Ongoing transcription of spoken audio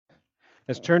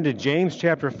Let's turn to James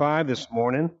chapter 5 this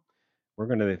morning. We're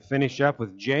going to finish up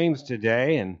with James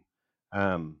today, and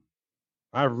um,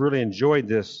 I've really enjoyed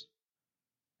this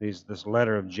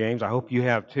letter of James. I hope you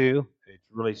have too. It's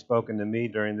really spoken to me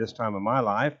during this time of my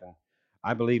life, and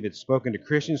I believe it's spoken to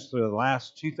Christians for the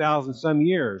last 2,000 some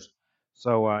years.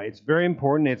 So it's very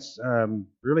important. It's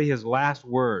really his last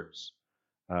words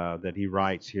that he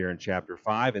writes here in chapter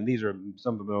 5, and these are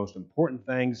some of the most important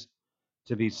things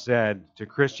to be said to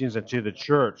Christians and to the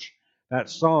church. That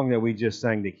song that we just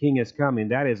sang, "The King is Coming,"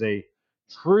 that is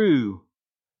true,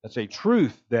 that's a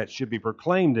truth that should be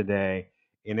proclaimed today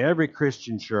in every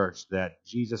Christian church, that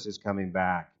Jesus is coming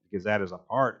back, because that is a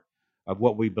part of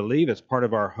what we believe. It's part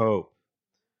of our hope.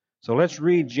 So let's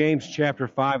read James chapter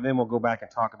 5, then we'll go back and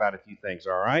talk about a few things,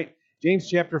 all right? James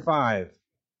chapter 5,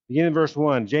 beginning in verse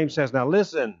 1, James says, "Now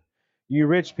listen, you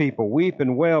rich people, weep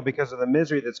and wail because of the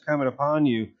misery that's coming upon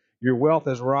you. Your wealth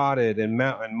is rotted, and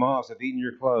moths have eaten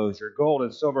your clothes. Your gold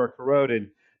and silver are corroded.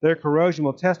 Their corrosion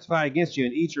will testify against you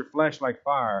and eat your flesh like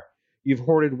fire. You've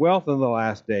hoarded wealth in the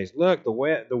last days. Look, the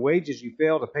wages you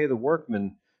failed to pay the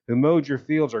workmen who mowed your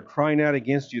fields are crying out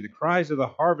against you. The cries of the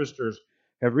harvesters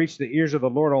have reached the ears of the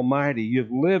Lord Almighty. You've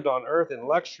lived on earth in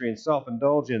luxury and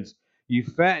self-indulgence.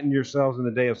 You've fattened yourselves in the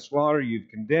day of slaughter. You've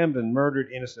condemned and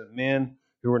murdered innocent men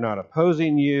who were not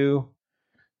opposing you."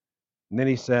 And then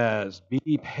he says,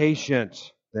 "Be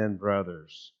patient then,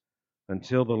 brothers,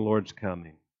 until the Lord's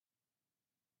coming.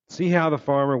 See how the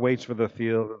farmer waits for the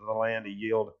field of the land to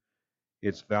yield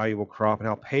its valuable crop, and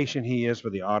how patient he is for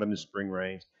the autumn and spring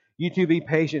rains. You too be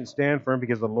patient and stand firm,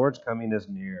 because the Lord's coming is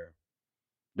near.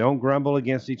 Don't grumble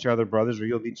against each other, brothers, or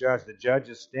you'll be judged. The judge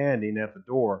is standing at the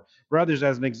door. Brothers,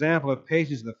 as an example of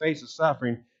patience in the face of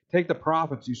suffering, take the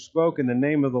prophets who spoke in the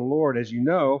name of the Lord. As you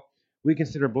know, we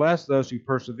consider blessed those who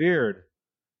persevered.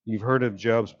 You've heard of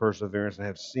Job's perseverance and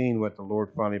have seen what the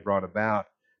Lord finally brought about.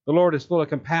 The Lord is full of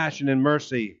compassion and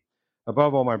mercy.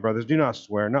 Above all, my brothers, do not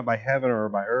swear, not by heaven or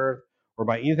by earth or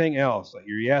by anything else. Let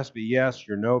your yes be yes,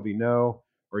 your no be no,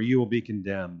 or you will be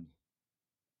condemned.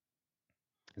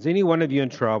 Is any one of you in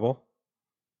trouble?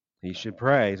 He should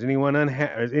pray. Is anyone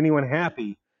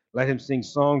happy? Let him sing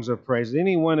songs of praise. Is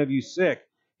any one of you sick?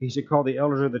 He should call the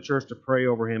elders of the church to pray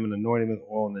over him and anoint him with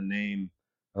oil in the name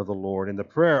of the Lord. And the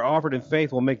prayer offered in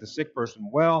faith will make the sick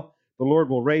person well. The Lord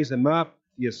will raise him up.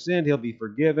 If he has sinned, he'll be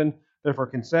forgiven. Therefore,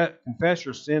 confess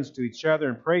your sins to each other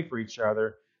and pray for each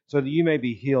other, so that you may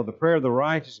be healed. The prayer of the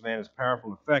righteous man is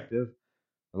powerful and effective.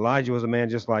 Elijah was a man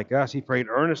just like us. He prayed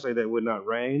earnestly that it would not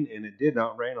rain, and it did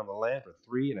not rain on the land for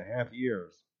 3.5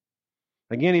 years.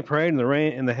 Again he prayed,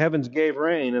 and the heavens gave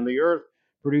rain, and the earth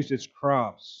produced its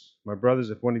crops. My brothers,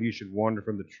 if one of you should wander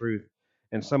from the truth,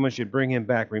 and someone should bring him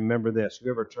back, remember this: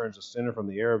 whoever turns a sinner from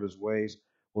the error of his ways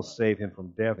will save him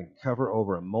from death and cover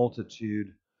over a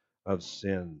multitude of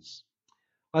sins.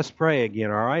 Let's pray again,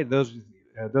 all right? Those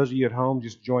of you at home,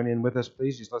 just join in with us,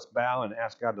 please. Just let's bow and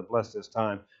ask God to bless this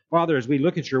time. Father, as we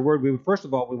look at your word, first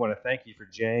of all, we want to thank you for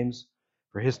James,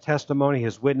 for his testimony,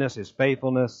 his witness, his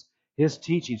faithfulness, his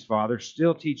teachings, Father.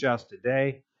 Still teach us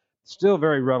today. Still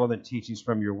very relevant teachings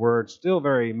from your word. Still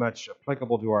very much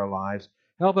applicable to our lives.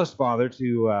 Help us, Father,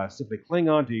 to simply cling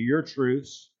on to your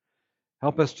truths.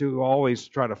 Help us to always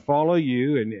try to follow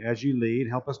you, and as you lead,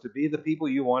 help us to be the people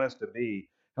you want us to be.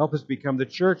 Help us become the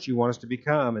church you want us to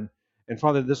become. And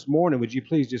Father, this morning, would you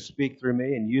please just speak through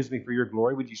me and use me for your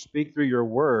glory? Would you speak through your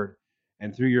word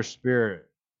and through your spirit?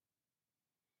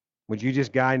 Would you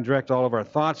just guide and direct all of our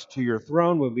thoughts to your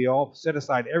throne? Would we all set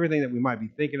aside everything that we might be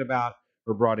thinking about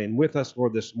or brought in with us,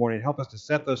 Lord, this morning? Help us to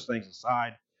set those things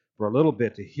aside for a little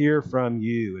bit to hear from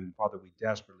you. And Father, we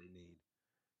desperately need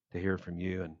to hear from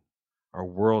you. And our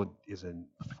world is in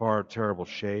far terrible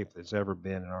shape than it's ever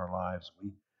been in our lives.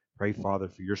 We pray, Father,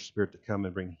 for your spirit to come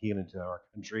and bring healing to our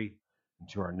country and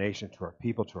to our nation, to our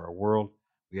people, to our world.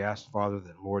 We ask, Father,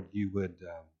 that, Lord, you would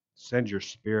send your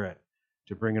spirit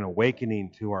to bring an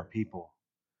awakening to our people,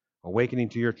 awakening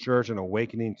to your church, and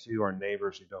awakening to our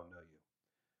neighbors who don't know you.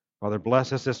 Father,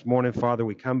 bless us this morning, Father.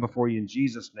 We come before you in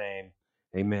Jesus' name.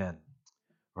 Amen.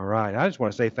 All right. I just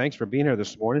want to say thanks for being here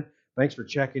this morning. Thanks for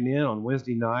checking in on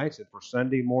Wednesday nights and for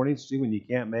Sunday mornings, too, when you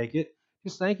can't make it.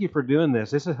 Just thank you for doing this.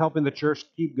 This is helping the church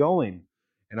keep going,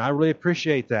 and I really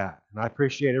appreciate that. And I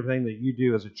appreciate everything that you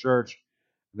do as a church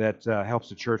that helps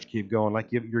the church keep going.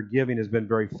 Like your giving has been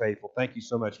very faithful. Thank you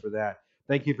so much for that.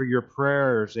 Thank you for your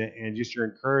prayers and just your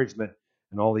encouragement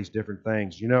and all these different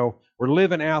things. You know, we're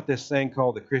living out this thing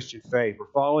called the Christian faith.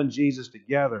 We're following Jesus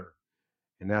together,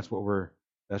 and that's where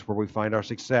we find our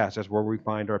success. That's where we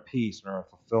find our peace and our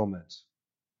fulfillment.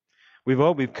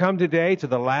 We've come today to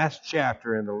the last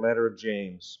chapter in the letter of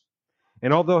James.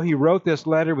 And although he wrote this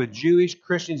letter with Jewish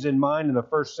Christians in mind in the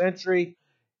first century,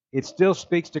 it still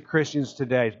speaks to Christians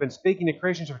today. It's been speaking to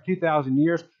Christians for 2,000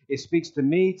 years. It speaks to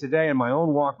me today in my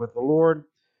own walk with the Lord.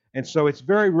 And so it's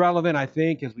very relevant, I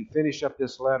think, as we finish up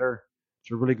this letter,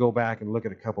 to really go back and look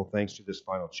at a couple things to this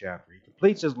final chapter. He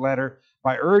completes his letter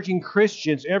by urging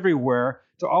Christians everywhere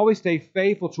to always stay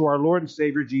faithful to our Lord and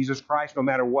Savior Jesus Christ no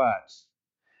matter what.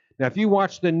 Now, if you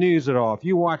watch the news at all, if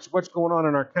you watch what's going on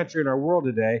in our country and our world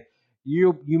today,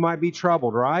 you might be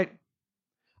troubled, right?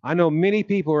 I know many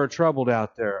people are troubled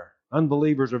out there.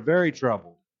 Unbelievers are very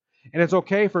troubled. And it's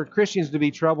okay for Christians to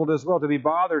be troubled as well, to be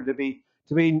bothered, to be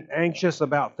anxious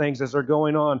about things as they're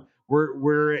going on.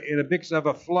 We're in a bit of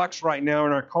a flux right now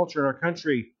in our culture, in our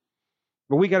country.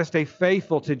 But we got to stay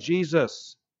faithful to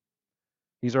Jesus.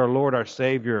 He's our Lord, our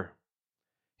Savior.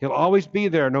 He'll always be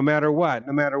there no matter what.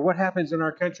 No matter what happens in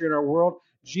our country and our world,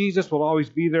 Jesus will always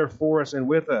be there for us and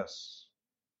with us.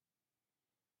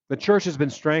 The church has been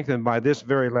strengthened by this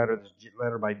very letter, the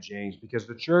letter by James, because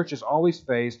the church has always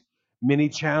faced many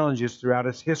challenges throughout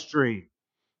its history.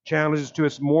 Challenges to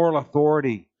its moral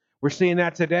authority. We're seeing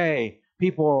that today.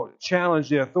 People challenge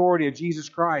the authority of Jesus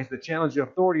Christ. They challenge the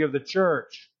authority of the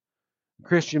church.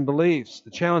 Christian beliefs.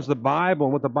 They challenge the Bible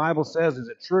and what the Bible says. Is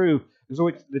it true? So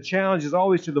the challenge is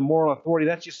always to the moral authority.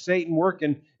 That's just Satan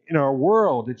working in our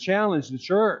world to challenge the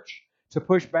church, to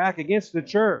push back against the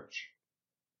church.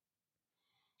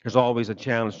 There's always a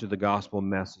challenge to the gospel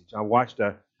message. I watched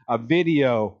a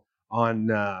video on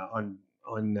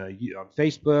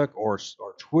Facebook or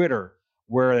Twitter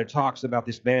where it talks about,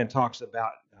 this man talks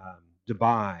about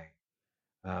Dubai.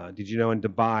 Did you know in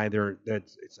Dubai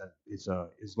it's a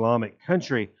Islamic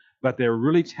country, but they're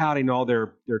really touting all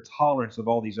their tolerance of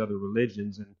all these other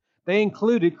religions, and they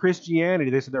included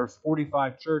Christianity. They said there was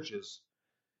 45 churches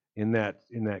in that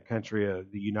country,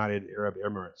 the United Arab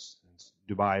Emirates.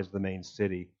 Dubai is the main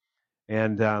city,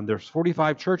 and there's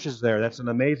 45 churches there. That's an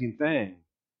amazing thing.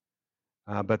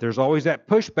 But there's always that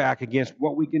pushback against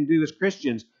what we can do as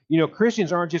Christians. You know,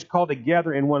 Christians aren't just called to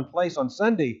gather in one place on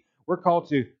Sunday. We're called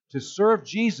to serve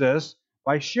Jesus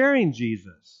by sharing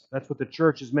Jesus. That's what the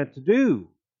church is meant to do.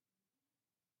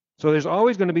 So there's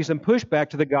always going to be some pushback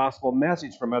to the gospel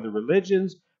message from other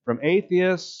religions, from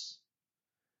atheists.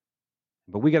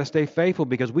 But we got to stay faithful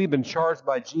because we've been charged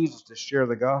by Jesus to share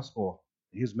the gospel,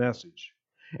 His message.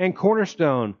 And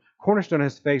Cornerstone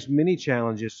has faced many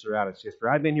challenges throughout its history.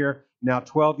 I've been here now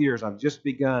 12 years. I've just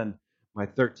begun my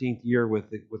 13th year with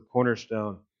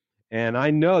Cornerstone. And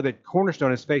I know that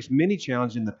Cornerstone has faced many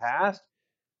challenges in the past,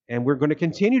 and we're going to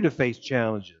continue to face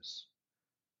challenges.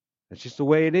 That's just the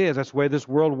way it is. That's the way this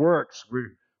world works.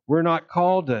 We're not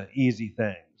called to easy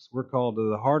things. We're called to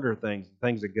the harder things, the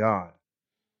things of God.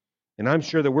 And I'm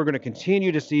sure that we're going to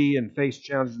continue to see and face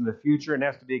challenges in the future, and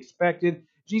that's to be expected.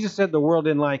 Jesus said the world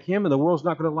didn't like Him, and the world's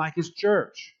not going to like His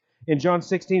church. In John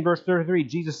 16, verse 33,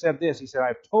 Jesus said this. He said,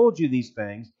 I've told you these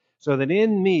things so that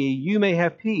in me you may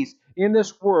have peace. In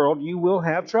this world you will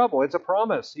have trouble. It's a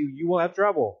promise. You will have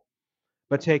trouble.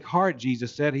 But take heart,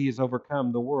 Jesus said, He has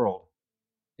overcome the world.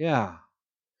 Yeah.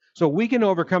 So we can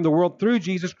overcome the world through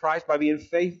Jesus Christ by being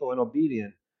faithful and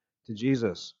obedient to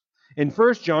Jesus. In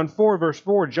 1 John 4, verse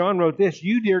 4, John wrote this,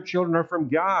 You, dear children, are from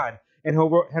God, and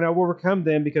have overcome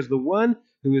them, because the one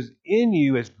who is in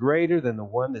you is greater than the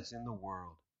one that's in the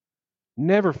world.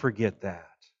 Never forget that.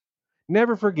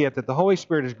 Never forget that the Holy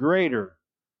Spirit is greater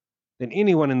than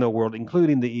anyone in the world,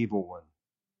 including the evil one.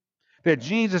 That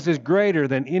Jesus is greater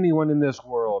than anyone in this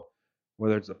world,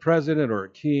 whether it's a president or a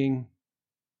king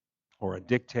or a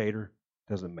dictator,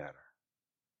 doesn't matter.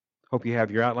 Hope you have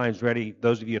your outlines ready.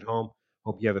 Those of you at home,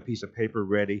 hope you have a piece of paper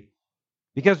ready.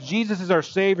 Because Jesus is our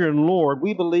Savior and Lord,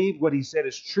 we believe what He said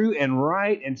is true and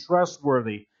right and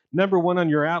trustworthy. Number one on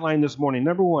your outline this morning.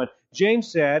 Number one,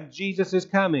 James said Jesus is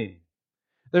coming.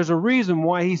 There's a reason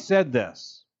why he said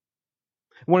this.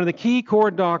 One of the key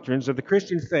core doctrines of the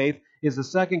Christian faith is the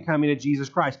second coming of Jesus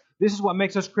Christ. This is what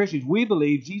makes us Christians. We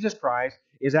believe Jesus Christ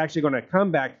is actually going to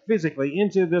come back physically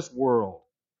into this world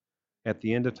at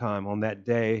the end of time on that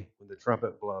day when the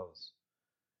trumpet blows.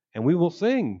 And we will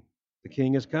sing, the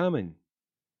King is coming.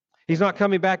 He's not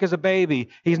coming back as a baby.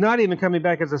 He's not even coming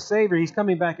back as a Savior. He's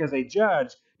coming back as a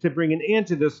judge to bring an end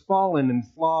to this fallen and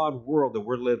flawed world that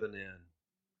we're living in.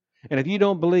 And if you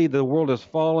don't believe the world is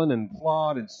fallen and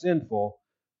flawed and sinful,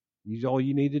 all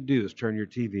you need to do is turn your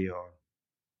TV on.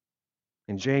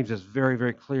 And James is very,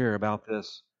 very clear about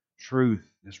this truth,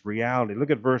 this reality.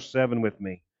 Look at verse 7 with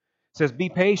me. It says, Be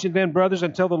patient then, brothers,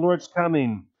 until the Lord's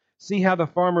coming. See how the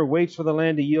farmer waits for the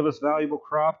land to yield its valuable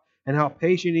crop, and how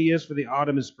patient he is for the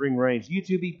autumn and spring rains. You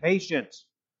too be patient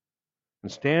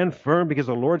and stand firm, because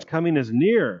the Lord's coming is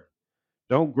near.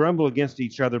 Don't grumble against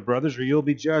each other, brothers, or you'll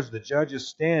be judged. The judge is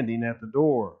standing at the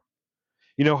door.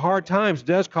 You know, hard times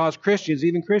does cause Christians,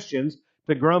 even Christians,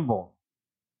 to grumble.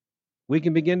 We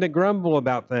can begin to grumble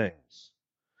about things.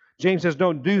 James says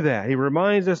don't do that. He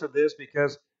reminds us of this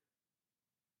because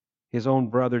his own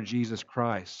brother, Jesus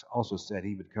Christ, also said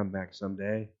he would come back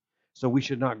someday. So we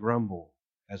should not grumble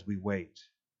as we wait.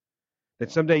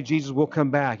 That someday Jesus will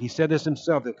come back. He said this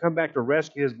himself. He'll come back to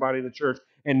rescue his body, the church.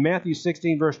 In Matthew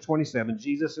 16, verse 27,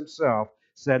 Jesus himself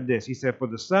said this. He said, "For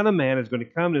the Son of Man is going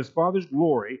to come in his Father's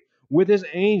glory with his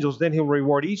angels. Then he'll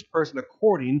reward each person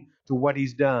according to what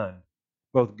he's done,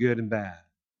 both good and bad."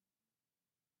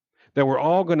 That we're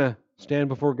all going to stand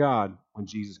before God when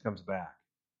Jesus comes back.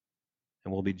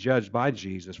 And we'll be judged by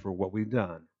Jesus for what we've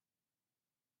done.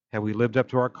 Have we lived up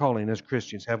to our calling as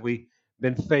Christians? Have we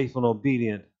been faithful and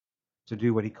obedient to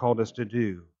do what he called us to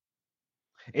do?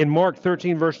 In Mark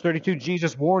 13, verse 32,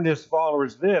 Jesus warned his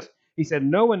followers this. He said,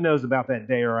 "No one knows about that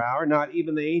day or hour, not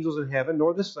even the angels in heaven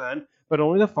nor the Son, but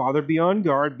only the Father. Be on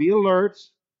guard, be alert.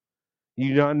 You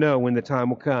do not know when the time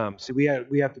will come." See, we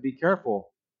have to be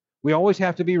careful. We always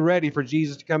have to be ready for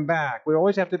Jesus to come back. We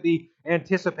always have to be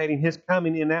anticipating his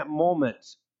coming in that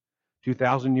moment.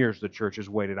 2,000 years the church has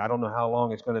waited. I don't know how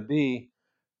long it's going to be.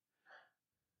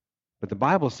 But the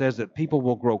Bible says that people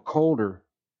will grow colder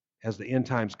as the end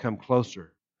times come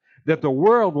closer. That the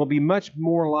world will be much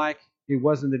more like it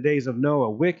was in the days of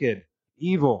Noah, wicked,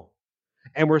 evil.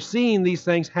 And we're seeing these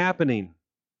things happening.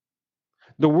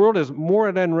 The world is more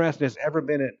at unrest than it's ever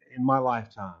been in my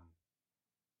lifetime.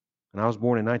 And I was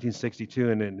born in 1962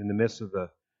 and in the midst of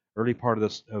the early part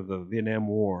of the Vietnam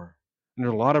War. And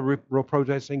there's a lot of real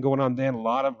protesting going on then, a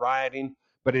lot of rioting,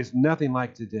 but it's nothing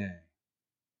like today.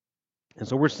 And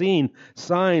so we're seeing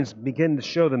signs begin to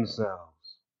show themselves.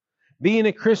 Being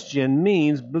a Christian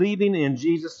means believing in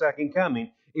Jesus' second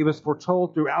coming. It was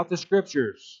foretold throughout the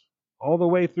Scriptures, all the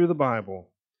way through the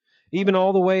Bible. Even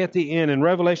all the way at the end. In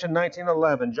Revelation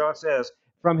 19:11, John says,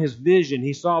 from his vision,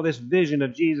 he saw this vision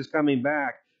of Jesus coming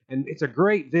back. And it's a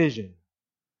great vision.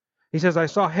 He says, "I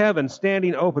saw heaven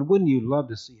standing open." Wouldn't you love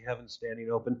to see heaven standing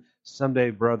open? Someday,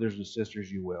 brothers and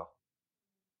sisters, you will.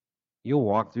 You'll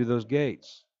walk through those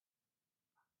gates.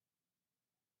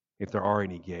 If there are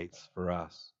any gates for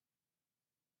us.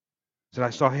 He said,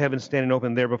 "I saw heaven standing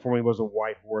open. There before me was a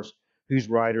white horse, whose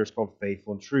rider is called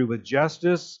Faithful and True. With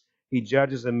justice he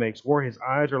judges and makes war. His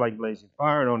eyes are like blazing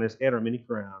fire, and on his head are many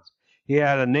crowns. He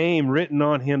had a name written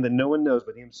on him that no one knows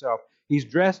but himself. He's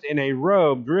dressed in a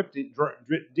robe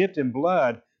dipped in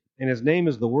blood, and his name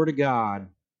is the Word of God.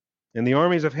 And the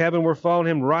armies of heaven were following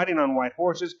him, riding on white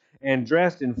horses, and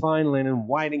dressed in fine linen,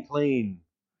 white and clean."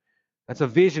 That's a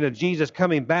vision of Jesus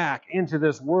coming back into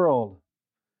this world,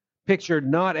 pictured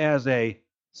not as a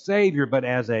Savior, but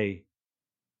as a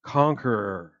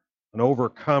conqueror, an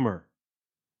overcomer.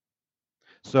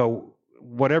 So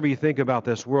whatever you think about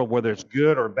this world, whether it's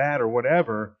good or bad or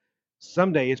whatever,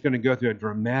 someday it's going to go through a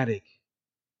dramatic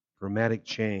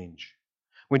change.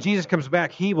 When Jesus comes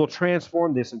back, he will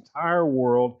transform this entire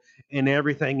world and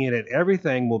everything in it.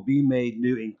 Everything will be made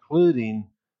new, including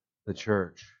the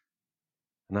church.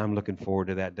 And I'm looking forward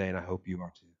to that day, and I hope you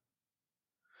are too.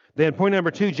 Then point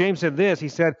number 2, James said this. He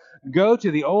said, go to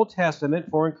the Old Testament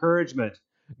for encouragement.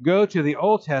 Go to the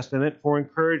Old Testament for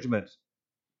encouragement.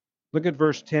 Look at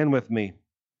verse 10 with me.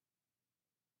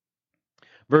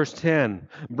 Verse 10,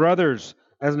 "Brothers,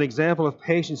 as an example of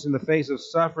patience in the face of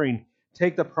suffering,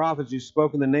 take the prophets who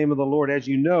spoke in the name of the Lord. As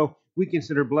you know, we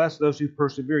consider blessed those who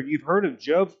persevered. You've heard of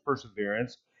Job's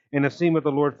perseverance and have seen what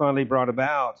the Lord finally brought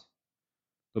about.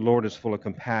 The Lord is full of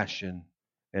compassion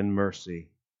and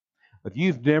mercy." If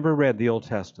you've never read the Old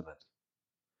Testament,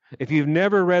 if you've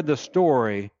never read the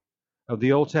story of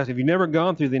the Old Testament, if you've never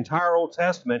gone through the entire Old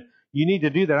Testament, you need to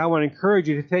do that. I want to encourage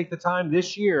you to take the time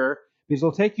this year, because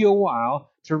it'll take you a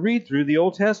while, to read through the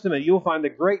Old Testament. You'll find the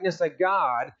greatness of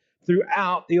God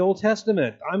throughout the Old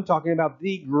Testament. I'm talking about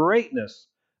the greatness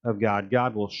of God.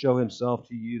 God will show himself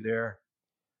to you there,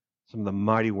 some of the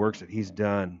mighty works that he's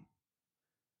done.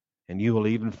 And you will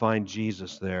even find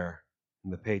Jesus there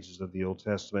in the pages of the Old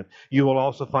Testament. You will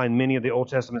also find many of the Old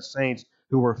Testament saints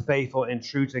who were faithful and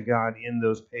true to God in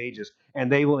those pages. And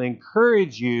they will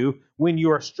encourage you when you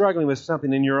are struggling with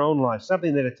something in your own life,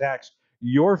 something that attacks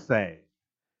your faith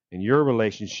and your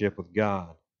relationship with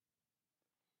God.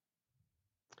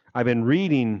 I've been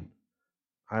reading,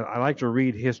 I like to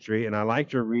read history, and I like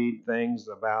to read things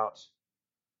about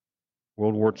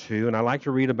World War II, and I like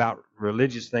to read about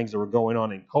religious things that were going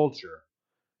on in culture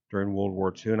during World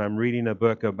War II. And I'm reading a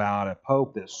book about a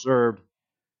pope that served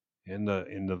in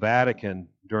the Vatican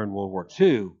during World War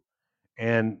II.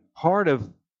 And part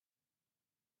of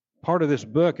part of this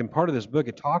book,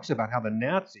 it talks about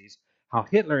how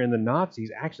Hitler and the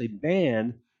Nazis actually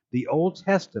banned the Old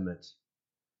Testament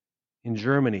in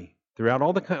Germany. Throughout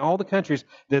all the countries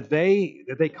that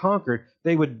they conquered,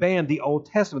 they would ban the Old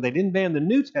Testament. They didn't ban the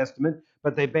New Testament,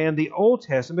 but they banned the Old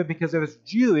Testament because of its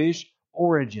Jewish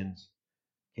origins.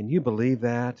 Can you believe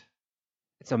that?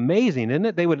 It's amazing, isn't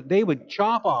it? They would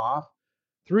chop off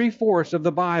 3/4 of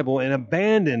the Bible and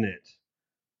abandon it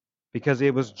because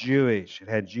it was Jewish. It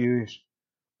had Jewish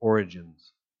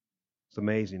origins. It's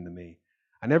amazing to me.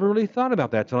 I never really thought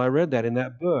about that till I read that in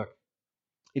that book.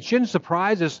 It shouldn't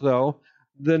surprise us, though.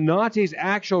 The Nazis'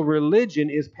 actual religion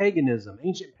is paganism,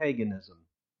 ancient paganism.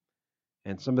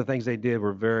 And some of the things they did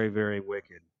were very, very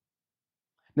wicked.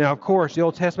 Now, of course, the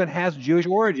Old Testament has Jewish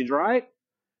origins, right?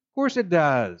 Of course it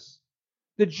does.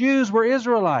 The Jews were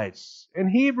Israelites and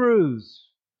Hebrews.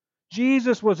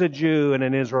 Jesus was a Jew and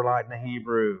an Israelite and a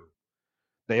Hebrew.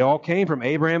 They all came from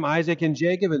Abraham, Isaac, and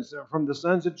Jacob, and from the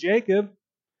sons of Jacob.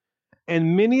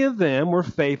 And many of them were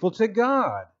faithful to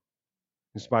God.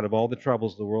 In spite of all the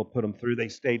troubles the world put them through, they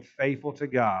stayed faithful to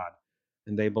God.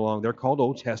 And they're called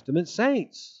Old Testament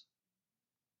saints.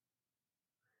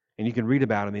 And you can read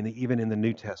about them even in the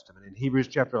New Testament. In Hebrews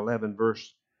chapter 11,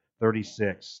 verse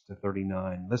 36 to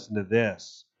 39. Listen to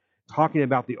this. Talking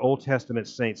about the Old Testament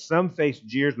saints. Some faced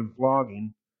jeers and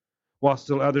flogging, while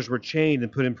still others were chained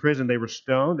and put in prison. They were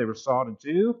stoned. They were sawed in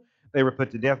two. They were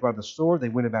put to death by the sword. They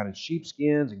went about in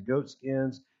sheepskins and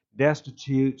goatskins,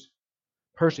 destitute,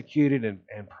 persecuted,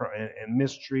 and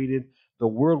mistreated. The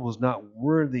world was not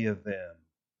worthy of them.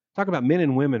 Talk about men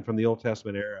and women from the Old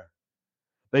Testament era.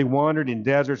 They wandered in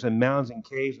deserts and mountains and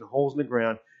caves and holes in the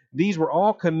ground. These were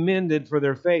all commended for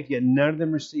their faith, yet none of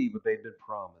them received what they'd been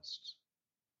promised.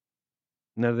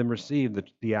 None of them received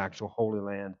the actual Holy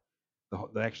Land,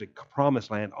 the actually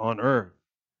promised land on earth.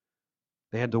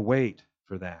 They had to wait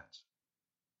for that.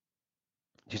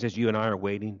 She says, you and I are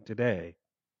waiting today.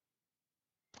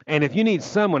 And if you need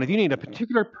a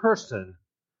particular person,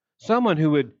 someone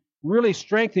who would really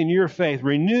strengthen your faith,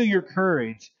 renew your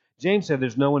courage, James said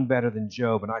there's no one better than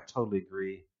Job, and I totally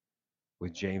agree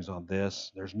with James on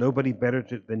this. There's nobody better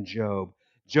than Job.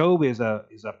 Job is a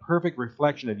perfect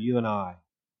reflection of you and I,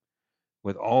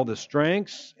 with all the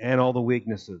strengths and all the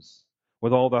weaknesses,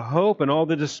 with all the hope and all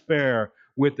the despair,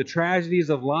 with the tragedies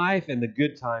of life and the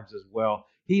good times as well.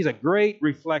 He's a great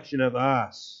reflection of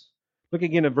us. Look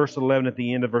again at verse 11, at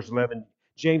the end of verse 11.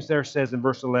 James there says in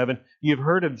verse 11, you've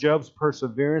heard of Job's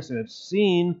perseverance and have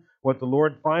seen what the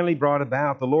Lord finally brought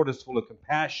about. The Lord is full of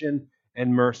compassion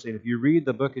and mercy. And if you read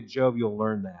the book of Job, you'll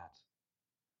learn that.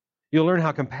 You'll learn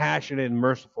how compassionate and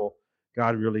merciful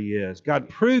God really is. God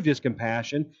proved His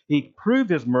compassion. He proved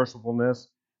His mercifulness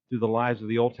through the lives of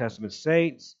the Old Testament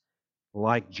saints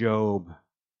like Job.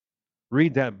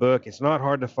 Read that book. It's not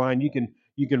hard to find. You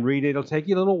can read it. It'll take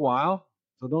you a little while,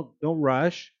 so don't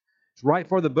rush. It's right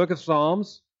for the book of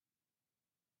Psalms,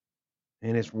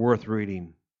 and it's worth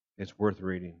reading. It's worth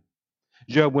reading.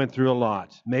 Job went through a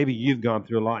lot. Maybe you've gone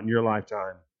through a lot in your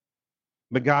lifetime.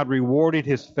 But God rewarded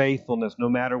his faithfulness no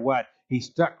matter what. He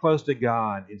stuck close to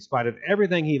God in spite of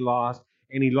everything he lost,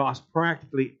 and he lost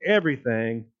practically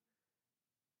everything.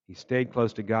 He stayed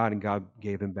close to God, and God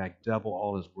gave him back double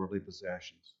all his worldly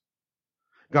possessions.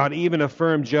 God even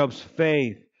affirmed Job's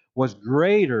faith was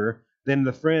greater than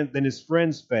his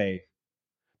friend's faith.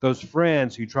 Those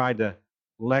friends who tried to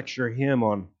lecture him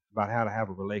about how to have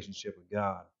a relationship with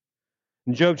God.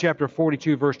 In Job chapter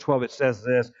 42, verse 12, it says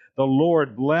this, the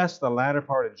Lord blessed the latter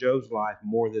part of Job's life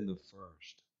more than the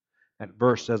first. That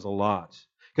verse says a lot.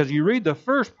 Because you read the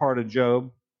first part of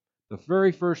Job, the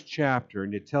very first chapter,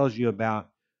 and it tells you about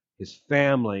his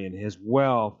family and his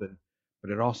wealth,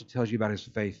 but it also tells you about his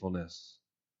faithfulness.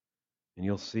 And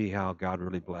you'll see how God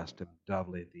really blessed him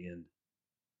doubly at the end.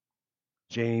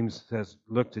 James says,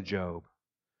 look to Job.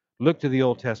 Look to the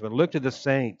Old Testament. Look to the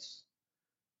saints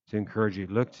to encourage you.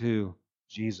 Look to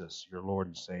Jesus, your Lord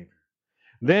and Savior.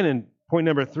 Then in point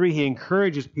number 3, he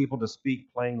encourages people to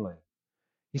speak plainly.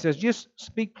 He says, just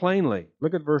speak plainly.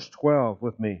 Look at verse 12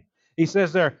 with me. He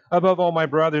says there, above all, my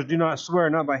brothers, do not swear,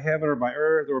 not by heaven or by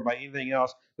earth or by anything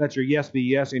else. Let your yes be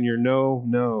yes and your no,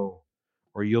 no,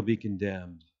 or you'll be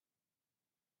condemned.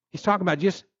 He's talking about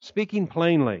just speaking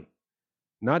plainly.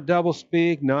 Not double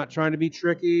speak, not trying to be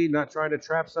tricky, not trying to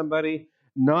trap somebody,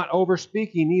 not over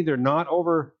speaking either, not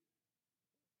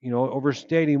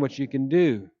overstating what you can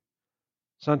do.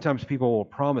 Sometimes people will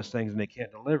promise things and they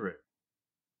can't deliver it.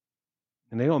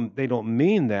 And they don't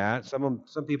mean that. Some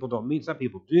people don't mean, some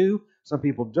people do, some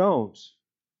people don't.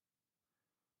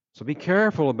 So be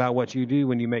careful about what you do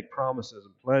when you make promises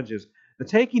and pledges. The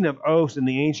taking of oaths in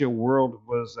the ancient world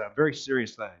was a very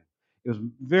serious thing. It was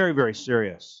very, very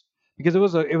serious because it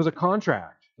was a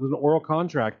contract. It was an oral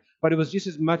contract, but it was just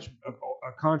as much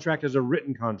a contract as a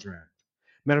written contract.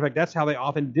 Matter of fact, that's how they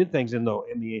often did things in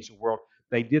the ancient world.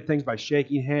 They did things by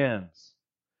shaking hands.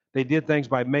 They did things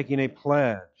by making a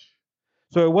pledge.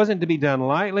 So it wasn't to be done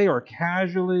lightly or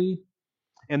casually.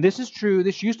 And this is true.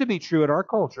 This used to be true in our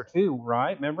culture too,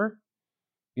 right? Remember?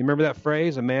 You remember that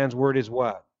phrase? A man's word is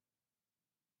what?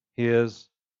 His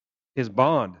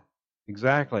bond.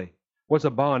 Exactly. What's a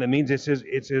bond? It means it's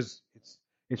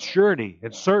surety.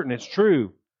 It's certain. It's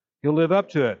true. He'll live up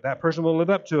to it. That person will live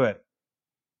up to it.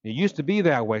 It used to be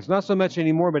that way. It's not so much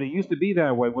anymore, but it used to be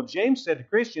that way. Well, James said to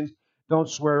Christians, don't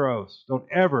swear oaths. Don't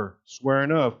ever swear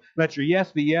an oath. Let your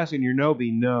yes be yes and your no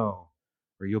be no,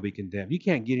 or you'll be condemned. You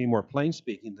can't get any more plain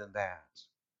speaking than that.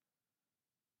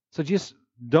 So just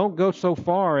don't go so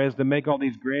far as to make all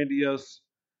these grandiose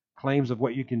claims of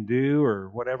what you can do or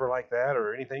whatever like that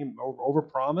or anything over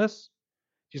promise.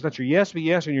 Just let your yes be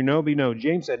yes and your no be no.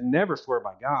 James said never swear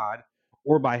by God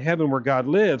or by heaven where God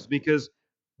lives, because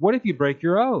what if you break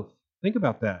your oath? Think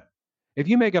about that. If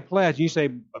you make a pledge, you say,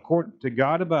 according to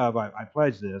God above, I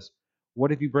pledge this.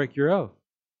 What if you break your oath?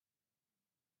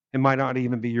 It might not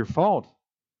even be your fault.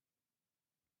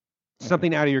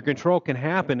 Something out of your control can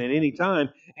happen at any time,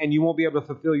 and you won't be able to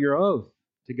fulfill your oath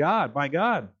to God, by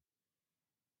God.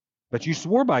 But you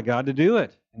swore by God to do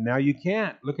it, and now you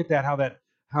can't. Look at that,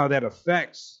 how that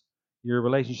affects your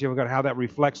relationship with God, how that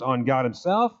reflects on God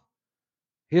Himself.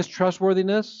 His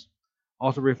trustworthiness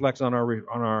also reflects on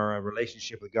our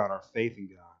relationship with God, our faith in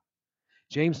God.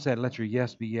 James said, let your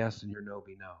yes be yes and your no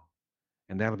be no.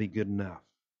 And that'll be good enough.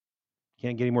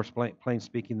 Can't get any more plain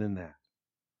speaking than that.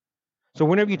 So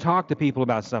whenever you talk to people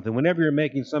about something, whenever you're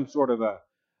making some sort of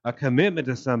a commitment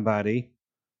to somebody,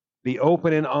 be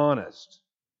open and honest.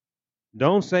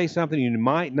 Don't say something you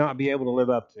might not be able to live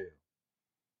up to.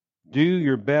 Do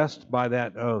your best by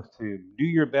that oath too. Do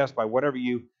your best by whatever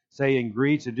you say and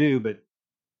agree to do, but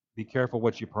be careful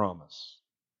what you promise.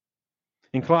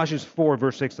 In Colossians 4,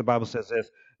 verse 6, the Bible says this,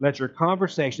 let your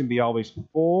conversation be always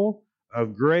full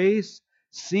of grace,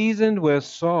 seasoned with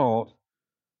salt,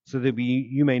 so that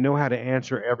you may know how to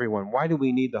answer everyone. Why do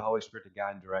we need the Holy Spirit to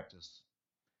guide and direct us?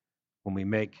 When we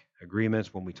make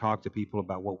agreements, when we talk to people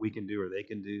about what we can do or they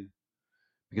can do,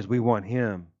 because we want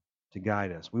Him to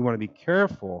guide us. We want to be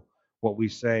careful what we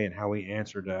say and how we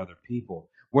answer to other people,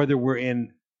 whether we're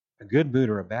in a good mood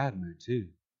or a bad mood too.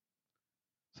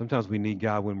 Sometimes we need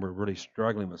God when we're really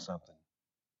struggling with something.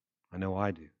 I know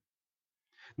I do.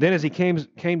 Then as he came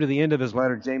to the end of his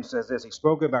letter, James says this. He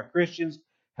spoke about Christians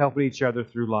helping each other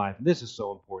through life. And this is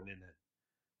so important, isn't it?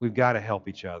 We've got to help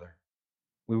each other.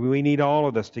 We need all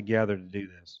of us together to do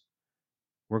this.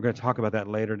 We're going to talk about that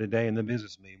later today in the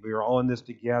business meeting. We are all in this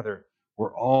together.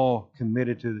 We're all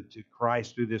committed to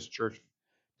Christ through this church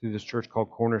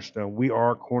called Cornerstone. We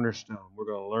are Cornerstone. We're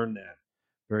going to learn that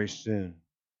very soon.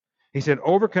 He said,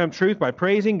 overcome truth by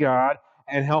praising God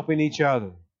and helping each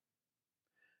other.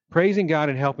 Praising God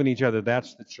and helping each other,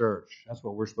 that's the church. That's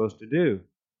what we're supposed to do.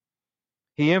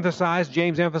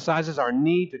 James emphasizes our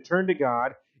need to turn to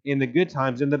God in the good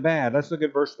times and the bad. Let's look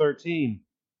at verse 13.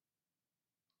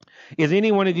 Is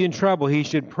any one of you in trouble? He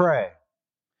should pray.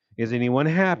 Is anyone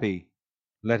happy?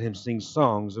 Let him sing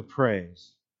songs of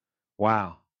praise.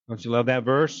 Wow. Don't you love that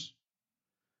verse?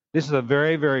 This is a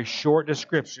very, very short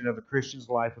description of the Christian's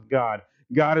life with God.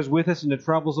 God is with us in the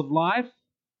troubles of life,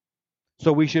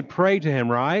 so we should pray to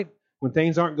Him, right? When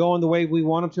things aren't going the way we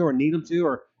want them to or need them to,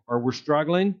 or we're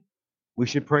struggling, we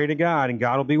should pray to God, and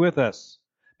God will be with us.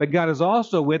 But God is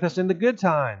also with us in the good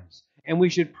times, and we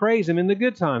should praise Him in the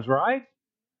good times, right?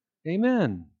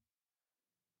 Amen.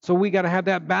 So we got to have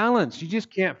that balance. You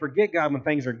just can't forget God when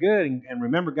things are good and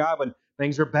remember God when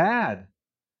things are bad.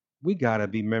 We got to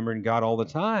be remembering God all the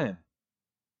time.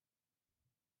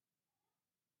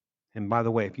 And by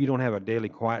the way, if you don't have a daily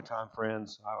quiet time,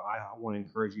 friends, I want to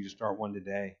encourage you to start one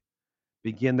today.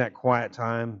 Begin that quiet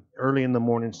time early in the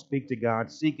morning. Speak to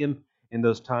God. Seek Him in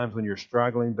those times when you're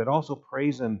struggling, but also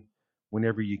praise Him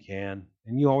whenever you can.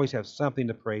 And you always have something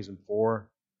to praise Him for.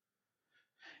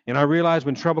 And I realize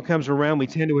when trouble comes around, we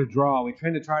tend to withdraw. We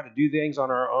tend to try to do things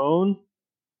on our own.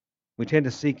 We tend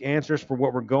to seek answers for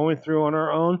what we're going through on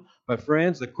our own. But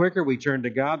friends, the quicker we turn to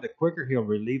God, the quicker He'll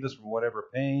relieve us from whatever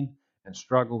pain and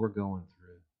struggle we're going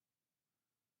through.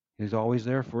 He's always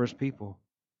there for His people.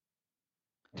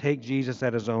 Take Jesus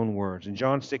at His own words. In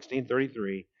John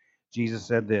 16:33, Jesus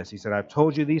said this. He said, I've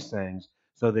told you these things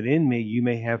so that in me you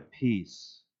may have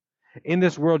peace. In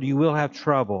this world you will have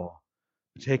trouble.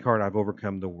 But take heart, I've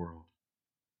overcome the world.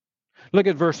 Look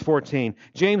at verse 14.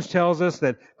 James tells us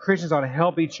that Christians ought to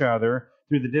help each other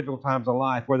through the difficult times of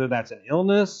life, whether that's an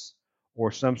illness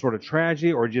or some sort of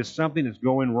tragedy or just something that's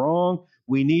going wrong.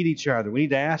 We need each other. We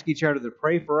need to ask each other to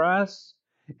pray for us,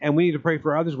 and we need to pray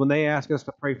for others when they ask us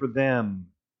to pray for them.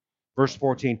 Verse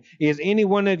 14, is any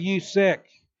one of you sick?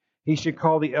 He should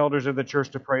call the elders of the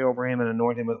church to pray over him and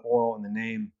anoint him with oil in the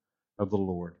name of the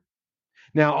Lord.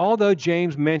 Now, although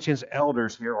James mentions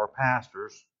elders here or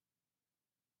pastors,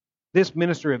 this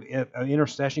ministry of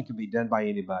intercession can be done by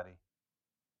anybody.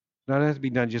 It doesn't have to be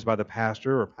done just by the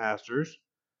pastor or pastors.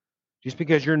 Just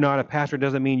because you're not a pastor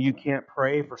doesn't mean you can't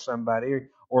pray for somebody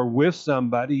or with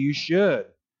somebody. You should.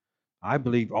 I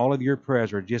believe all of your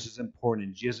prayers are just as important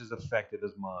and just as effective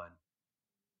as mine.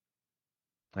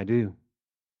 I do.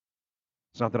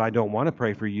 It's not that I don't want to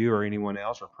pray for you or anyone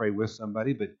else or pray with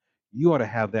somebody, but you ought to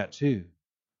have that too.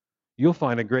 You'll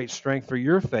find a great strength for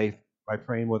your faith by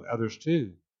praying with others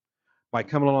too, by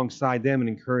coming alongside them and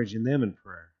encouraging them in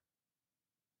prayer.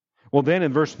 Well, then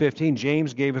in verse 15,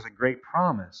 James gave us a great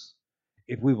promise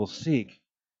if we will seek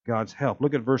God's help.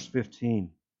 Look at verse 15.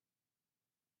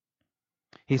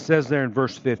 He says there in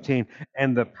verse 15,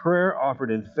 and the prayer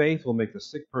offered in faith will make the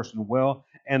sick person well,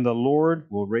 and the Lord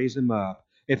will raise him up.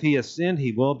 If he has sinned,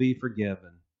 he will be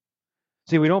forgiven.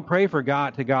 See, we don't pray for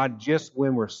God to God just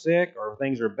when we're sick or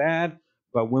things are bad,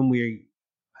 but when we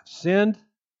have sinned,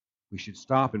 we should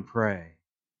stop and pray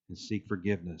and seek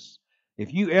forgiveness.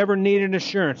 If you ever need an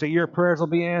assurance that your prayers will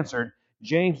be answered,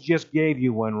 James just gave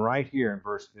you one right here in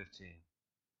verse 15.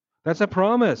 That's a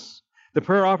promise. The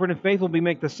prayer offered in faith will be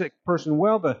make the sick person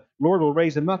well. The Lord will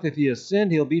raise him up. If he has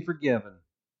sinned, he'll be forgiven.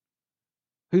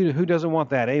 Who doesn't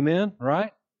want that? Amen?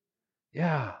 Right?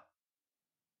 Yeah.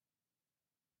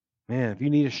 Man, if you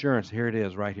need assurance, here it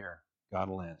is right here. God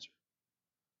will answer.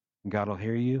 And God will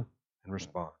hear you and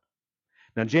respond.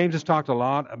 Now, James has talked a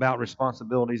lot about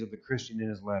responsibilities of the Christian in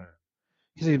his letter.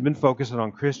 He's been focusing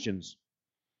on Christians.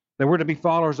 That we're to be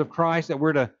followers of Christ, that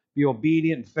we're to be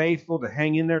obedient and faithful, to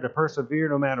hang in there, to persevere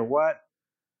no matter what.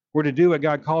 We're to do what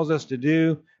God calls us to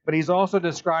do. But he's also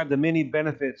described the many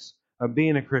benefits of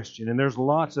being a Christian, and there's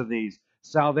lots of these.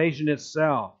 Salvation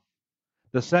itself.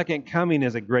 The second coming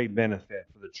is a great benefit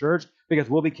for the church because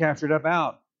we'll be captured up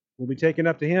out. We'll be taken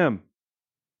up to him.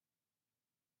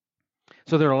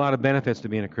 So there are a lot of benefits to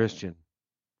being a Christian.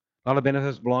 A lot of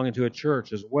benefits belonging to a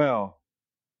church as well.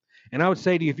 And I would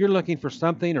say to you, if you're looking for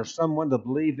something or someone to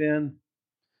believe in,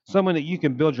 someone that you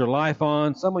can build your life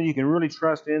on, someone you can really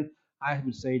trust in, I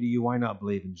would say to you, why not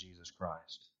believe in Jesus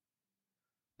Christ?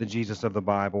 The Jesus of the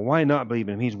Bible. Why not believe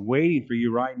in him? He's waiting for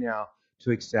you right now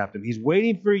to accept him. He's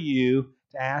waiting for you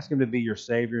to ask him to be your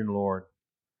Savior and Lord.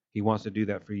 He wants to do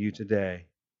that for you today.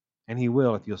 And he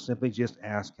will if you'll simply just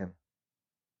ask him.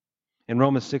 In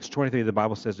Romans 6:23, the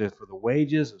Bible says this, for the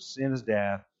wages of sin is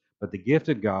death, but the gift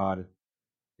of God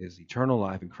is eternal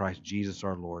life in Christ Jesus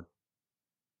our Lord.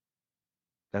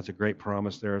 That's a great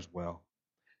promise there as well.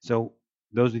 So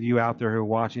those of you out there who are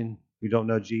watching who don't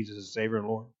know Jesus as Savior and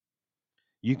Lord,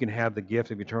 you can have the gift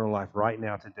of eternal life right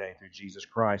now today through Jesus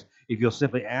Christ. If you'll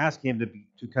simply ask him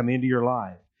to come into your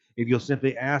life, if you'll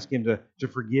simply ask him to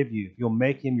forgive you, if you'll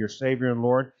make him your Savior and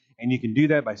Lord, and you can do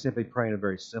that by simply praying a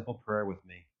very simple prayer with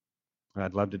me. And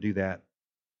I'd love to do that.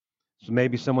 So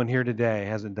maybe someone here today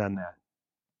hasn't done that.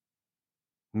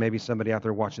 Maybe somebody out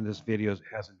there watching this video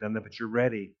hasn't done that, but you're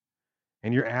ready.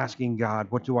 And you're asking God,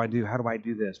 what do I do? How do I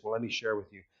do this? Well, let me share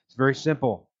with you. It's very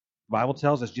simple. The Bible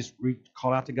tells us just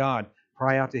call out to God,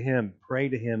 cry out to him, pray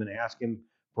to him, and ask him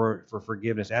for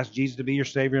forgiveness. Ask Jesus to be your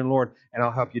Savior and Lord, and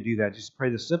I'll help you do that. Just pray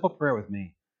this simple prayer with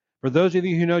me. For those of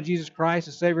you who know Jesus Christ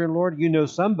as Savior and Lord, you know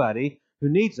somebody who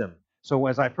needs him. So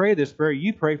as I pray this prayer,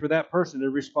 you pray for that person to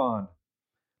respond.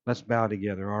 Let's bow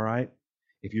together, all right?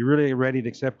 If you're really ready to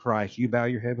accept Christ, you bow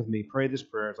your head with me. Pray this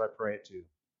prayer as I pray it too.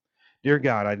 Dear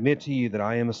God, I admit to you that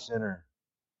I am a sinner.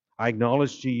 I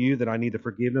acknowledge to you that I need the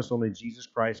forgiveness only Jesus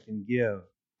Christ can give.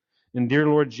 And dear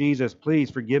Lord Jesus,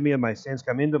 please forgive me of my sins.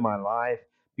 Come into my life.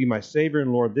 Be my Savior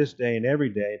and Lord this day and every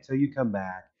day until you come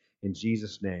back. In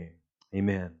Jesus' name,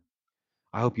 amen.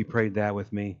 I hope you prayed that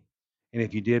with me. And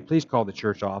if you did, please call the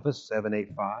church office,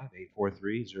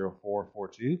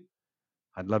 785-843-0442.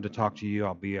 I'd love to talk to you.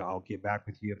 I'll get back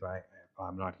with you if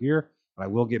I'm not here, but I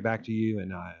will get back to you,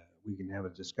 and we can have a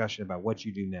discussion about what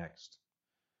you do next.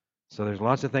 So there's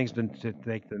lots of things to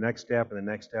take the next step and the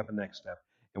next step and next step,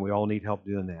 and we all need help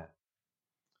doing that.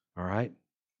 All right?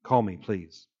 Call me,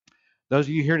 please. Those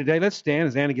of you here today, let's stand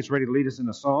as Anna gets ready to lead us in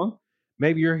a song.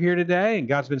 Maybe you're here today and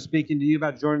God's been speaking to you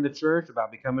about joining the church,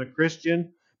 about becoming a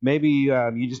Christian. Maybe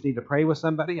you just need to pray with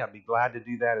somebody. I'd be glad to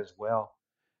do that as well.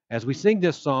 As we sing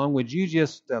this song, would you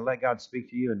just let God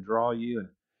speak to you and draw you, and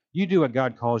you do what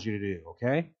God calls you to do,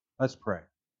 okay? Let's pray.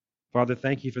 Father,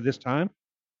 thank you for this time.